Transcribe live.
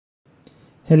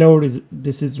Hello,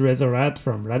 this is RADACAD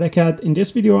from RADACAD. In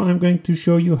this video, I'm going to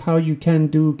show you how you can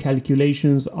do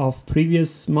calculations of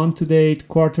previous month to date,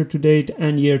 quarter to date,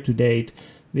 and year to date,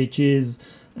 which is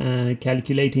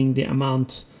calculating the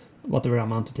amount, whatever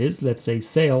amount it is, let's say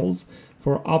sales,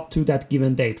 for up to that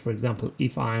given date. For example,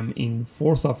 if I'm in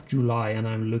 4th of July and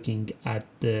I'm looking at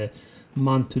the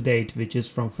month to date, which is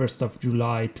from 1st of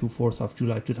July to 4th of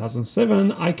July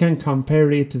 2007, I can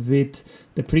compare it with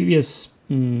the previous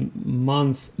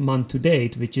month to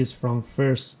date, which is from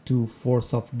 1st to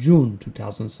 4th of June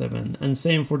 2007, and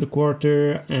same for the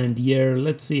quarter and year.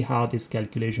 Let's see how this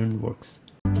calculation works.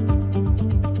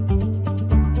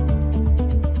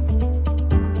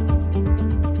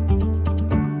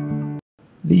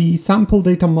 The sample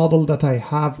data model that I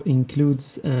have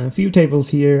includes a few tables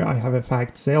here. I have a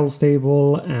fact sales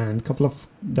table and a couple of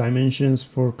dimensions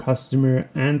for customer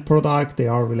and product. They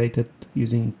are related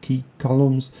using key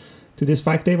columns to this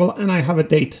fact table, and I have a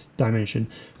date dimension.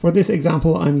 For this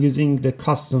example, I'm using the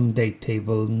custom date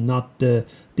table, not the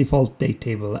default date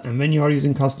table. And when you are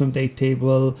using custom date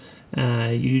table,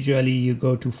 usually you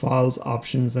go to files,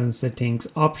 options, and settings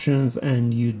options,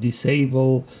 and you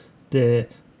disable the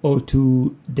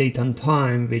O2 date and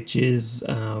time, which is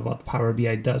what Power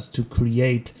BI does to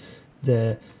create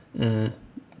the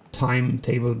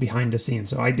timetable behind the scenes.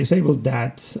 So I disabled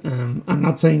that. I'm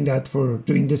not saying that for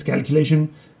doing this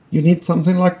calculation you need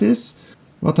something like this.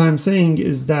 What I'm saying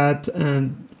is that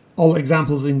all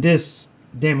examples in this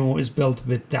demo is built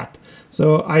with that.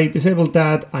 So I disabled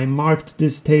that. I marked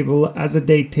this table as a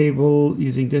date table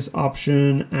using this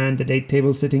option, and the date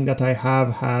table setting that I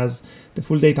have has the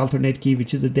full date alternate key,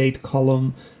 which is a date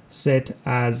column, set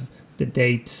as the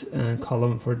date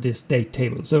column for this date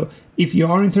table. So if you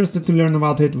are interested to learn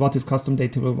about it, what is custom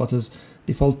date table, what is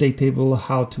default date table,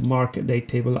 how to mark a date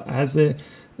table as a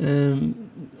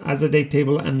date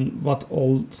table, and what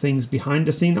all things behind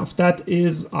the scene of that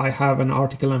is, I have an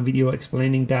article and video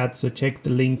explaining that, so check the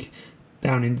link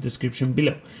down in the description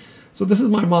below. So this is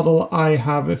my model. I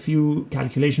have a few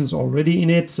calculations already in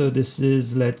it. So this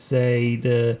is, let's say,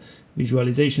 the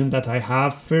visualization that I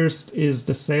have. First is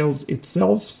the sales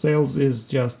itself. Sales is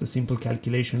just a simple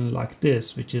calculation like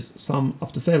this, which is sum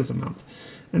of the sales amount.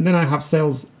 And then I have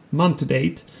sales month to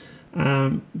date.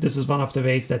 This is one of the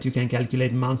ways that you can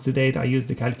calculate month to date. I use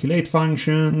the calculate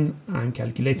function. I'm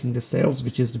calculating the sales,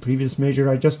 which is the previous measure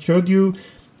I just showed you,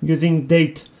 using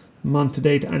date month to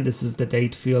date, and this is the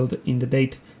date field in the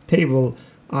date table.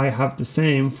 I have the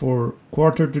same for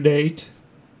quarter to date,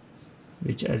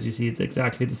 which, as you see, it's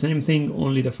exactly the same thing,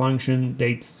 only the function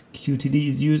dates QTD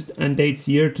is used, and dates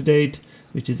year to date,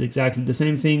 which is exactly the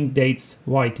same thing, dates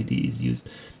YTD is used.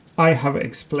 I have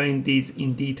explained these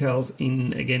in details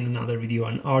in, again, another video,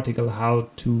 an article, how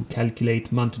to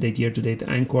calculate month to date, year to date,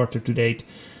 and quarter to date.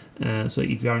 So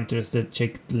if you are interested,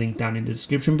 check the link down in the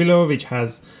description below, which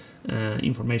has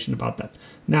information about that.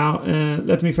 Now,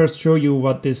 let me first show you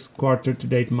what this quarter to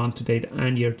date, month to date,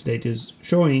 and year to date is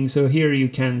showing. So here you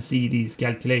can see these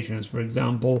calculations. For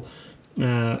example,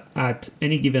 at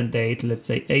any given date, let's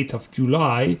say 8th of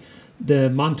July,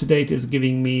 the month to date is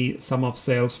giving me sum of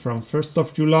sales from 1st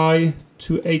of July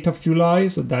to 8th of July.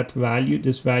 So that value,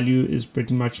 this value is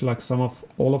pretty much like sum of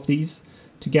all of these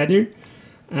together.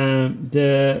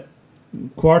 The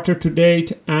quarter to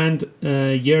date and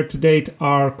year to date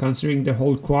are considering the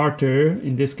whole quarter.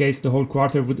 In this case, the whole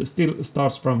quarter would still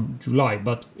starts from July.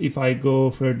 But if I go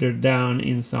further down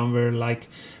in somewhere like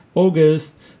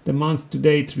August, the month to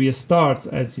date restarts,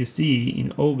 as you see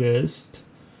in August.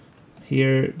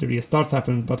 Here the restarts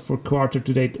happen, but for quarter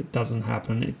to date it doesn't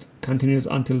happen. It continues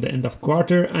until the end of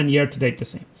quarter, and year to date the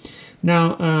same.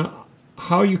 Now,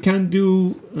 how you can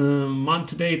do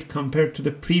month to date compared to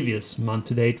the previous month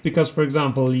to date, because, for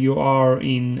example, you are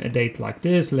in a date like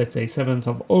this, let's say 7th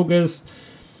of August,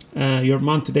 your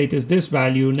month to date is this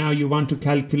value. Now you want to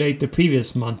calculate the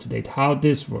previous month to date, how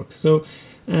this works. So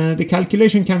the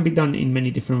calculation can be done in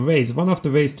many different ways. One of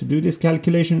the ways to do this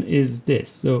calculation is this.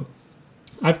 So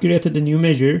I've created a new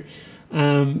measure,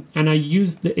 and I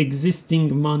used the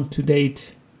existing month to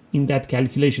date in that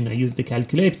calculation. I used the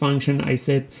calculate function. I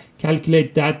said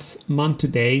calculate that month to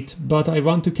date, but I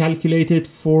want to calculate it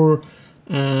for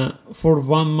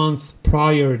 1 month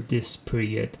prior this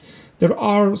period. There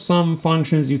are some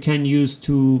functions you can use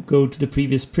to go to the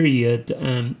previous period,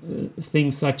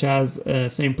 things such as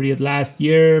same period last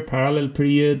year, parallel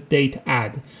period, date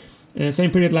add.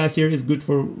 Same period last year is good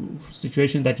for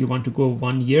situation that you want to go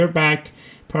 1 year back.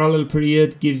 Parallel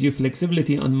period gives you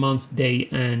flexibility on month, day,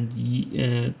 and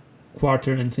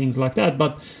quarter and things like that.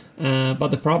 But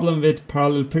the problem with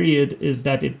parallel period is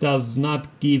that it does not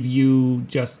give you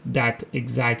just that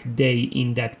exact day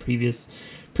in that previous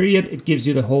period. It gives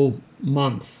you the whole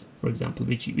month, for example,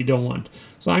 which we don't want.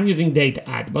 So I'm using date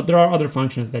add, but there are other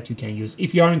functions that you can use.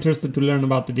 If you are interested to learn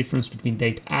about the difference between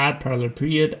date add, parallel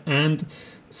period, and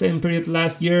same period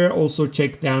last year, also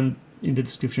check down in the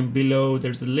description below.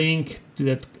 There's a link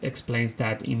that explains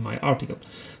that in my article.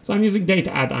 So I'm using date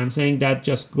add. I'm saying that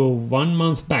just go 1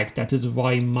 month back. That is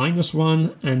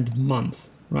y-1 and month,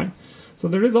 right? So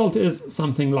the result is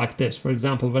something like this. For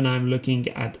example, when I'm looking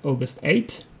at August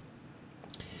 8,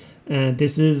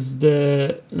 this is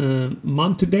the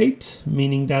month to date,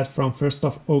 meaning that from 1st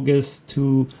of August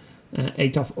to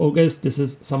 8th of August, this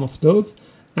is some of those.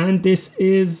 And this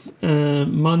is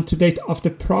month to date of the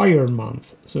prior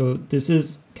month. So this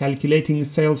is calculating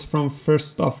sales from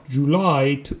 1st of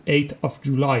July to 8th of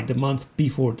July, the month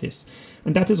before this.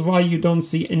 And that is why you don't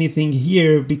see anything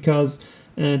here, because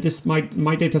my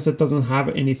dataset doesn't have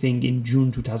anything in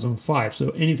June 2005.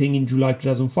 So anything in July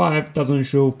 2005 doesn't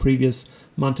show previous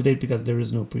month to date because there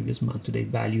is no previous month to date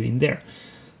value in there.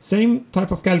 Same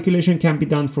type of calculation can be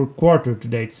done for quarter to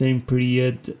date, same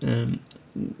period,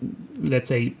 let's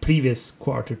say previous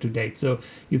quarter to date. So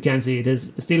you can see it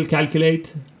is still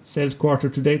calculate sales quarter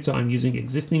to date. So I'm using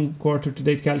existing quarter to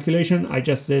date calculation. I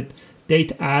just said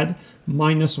date add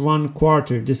 -1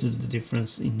 quarter. This is the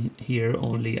difference in here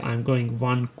only. I'm going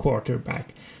 1 quarter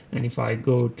back. And if I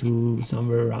go to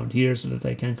somewhere around here so that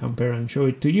I can compare and show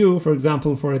it to you, for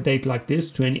example, for a date like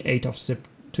this,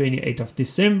 28th of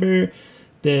December,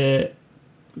 the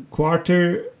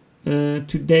quarter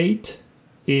to date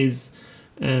is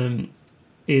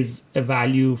a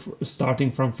value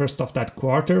starting from 1st of that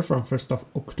quarter, from 1st of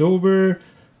October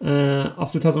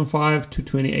of 2005 to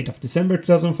 28th of December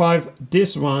 2005.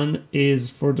 This one is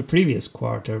for the previous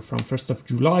quarter, from 1st of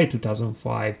July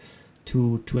 2005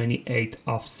 to 28th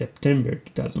of September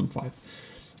 2005.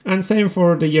 And same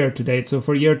for the year to date. So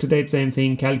for year to date, same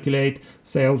thing, calculate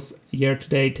sales year to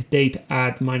date, date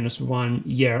add -1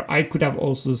 year. I could have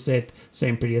also set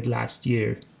same period last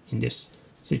year in this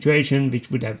situation, which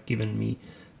would have given me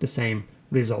the same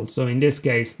result. So in this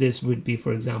case, this would be,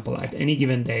 for example, at any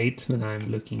given date when I'm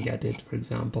looking at it, for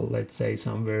example, let's say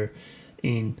somewhere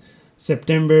in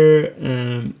September,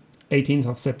 18th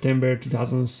of September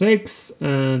 2006.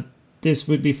 This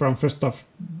would be from 1st of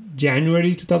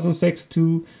January 2006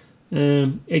 to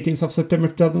 18th of September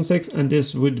 2006, and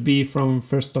this would be from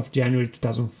 1st of January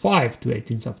 2005 to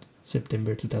 18th of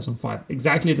September 2005.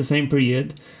 Exactly the same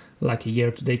period, like a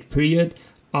year-to-date period,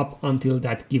 up until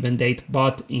that given date,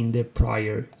 but in the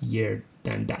prior year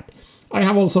than that. I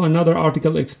have also another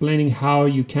article explaining how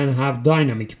you can have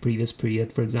dynamic previous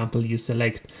period. For example, you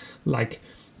select like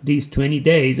these 20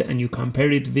 days and you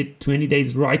compare it with 20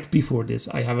 days right before this.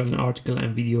 I have an article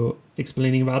and video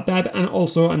explaining about that, and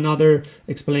also another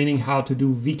explaining how to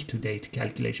do week to date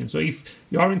calculation. So if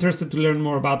you are interested to learn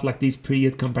more about like these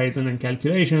period comparison and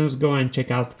calculations, go and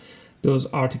check out those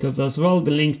articles as well.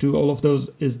 The link to all of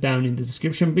those is down in the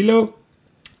description below.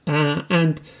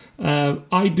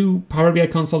 I do Power BI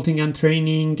consulting and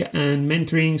training and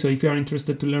mentoring. So if you are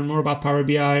interested to learn more about Power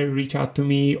BI, reach out to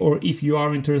me. Or if you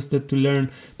are interested to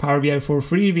learn Power BI for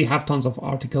free, we have tons of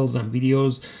articles and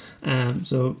videos.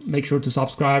 So make sure to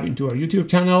subscribe into our YouTube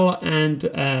channel and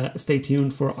stay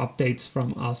tuned for updates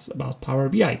from us about Power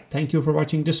BI. Thank you for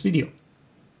watching this video.